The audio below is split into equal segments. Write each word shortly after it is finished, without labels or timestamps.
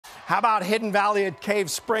How about Hidden Valley at Cave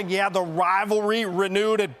Spring? Yeah, the rivalry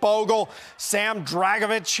renewed at Bogle. Sam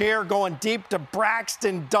Dragovich here going deep to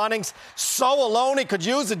Braxton Dunnings. So alone he could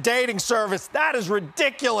use a dating service. That is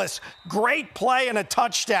ridiculous. Great play and a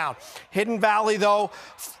touchdown. Hidden Valley, though,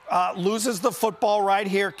 loses the football right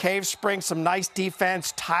here. Cave Spring, some nice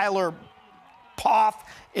defense. Tyler Poff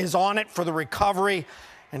is on it for the recovery.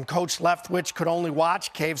 And Coach Leftwich could only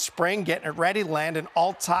watch. Cave Spring getting it ready. Landon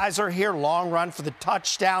Altizer here. Long run for the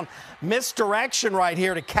touchdown. Misdirection right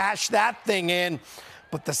here to cash that thing in.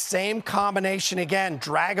 But the same combination again.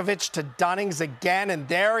 Dragovich to Dunnings again. And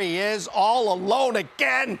there he is all alone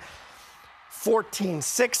again.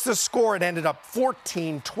 14-6 the score. It ended up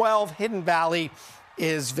 14-12. Hidden Valley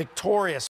is victorious.